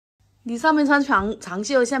你上面穿长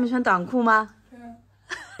袖，下面穿短裤吗？对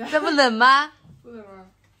啊。这不冷吗？不冷啊。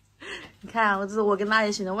你看，这是我跟大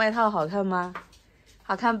爷选的外套，好看吗？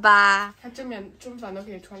好看吧？它正反都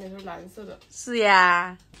可以穿的，是蓝色的。是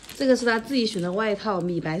呀，这个是他自己选的外套，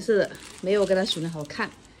米白色的，没有我跟他选的好看。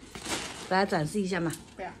大家展示一下嘛。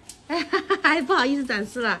不要。还不好意思展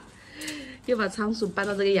示了，又把仓鼠搬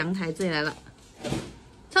到这个阳台这里来了。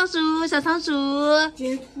仓鼠，小仓鼠。今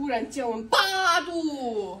天突然降温8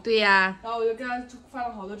度。对呀。然后我就给他放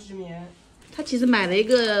了好多纸棉。他其实买了一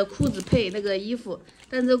个裤子配那个衣服，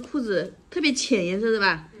但这个裤子特别浅颜色是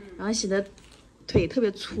吧？然后显得腿特别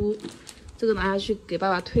粗，这个拿下去给爸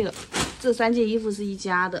爸退了。这3件衣服是一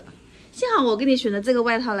家的，幸好我给你选的这个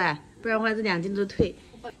外套嘞，不然的话这2件都退。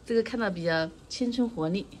这个看到比较青春活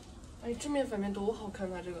力。哎，正面反面都好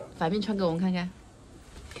看啊，这个。反面穿给我们看看。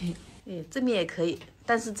哎，正面也可以，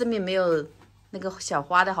但是正面没有那个小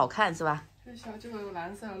花的好看是吧？这个有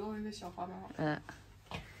蓝色，露一个小花蛮好看。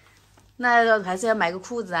那还是要买个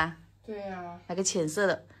裤子啊。对呀。买个浅色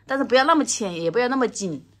的，但是不要那么浅，也不要那么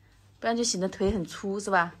紧，不然就显得腿很粗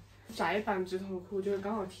是吧？窄版直筒裤就是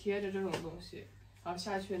刚好贴着这种东西，然后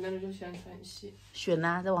下去那就显得腿很细。选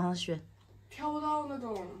啊，在网上选。挑到那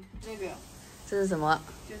种那个。这是什么？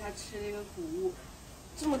就是他吃那个谷物，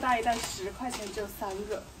这么大一袋10块钱只有3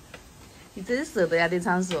个。你真舍得呀，对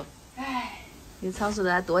仓鼠。唉，你仓鼠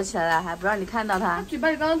的还躲起来了，还不让你看到它。它嘴巴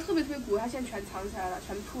里刚刚特别鼓，它现在全藏起来了，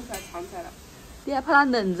全吐出来藏起来了。你还怕它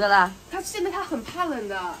冷着了？现在它很怕冷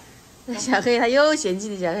的。小黑，它又嫌弃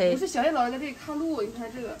你，小黑。不是小黑老在这里看路，你看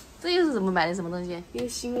这个。这又是怎么买的什么东西？一个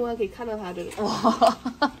新窝可以看到它这个。哇，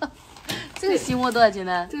这个新窝多少钱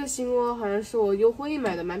呢？这个新窝好像是我优惠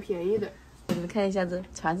买的，蛮便宜的。你们看一下，这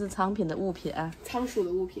全是仓品的物品啊！仓鼠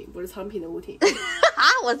的物品，不是仓品的物品。啊，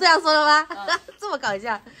我这样说的吗？这么搞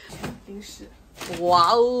笑！零食。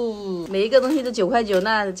哇哦，每一个东西都9块9，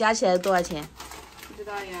那加起来多少钱？不知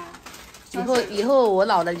道呀。以后我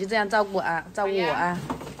老了你就这样照顾啊，照顾我啊！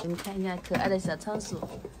你们看一下可爱的小仓鼠，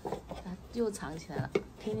它又藏起来了，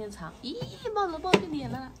天天藏。咦，冒出脸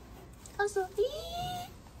了！仓鼠，咦，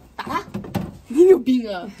打它！你有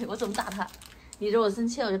病啊！我怎么打它？你惹我生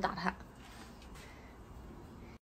气了我就打它。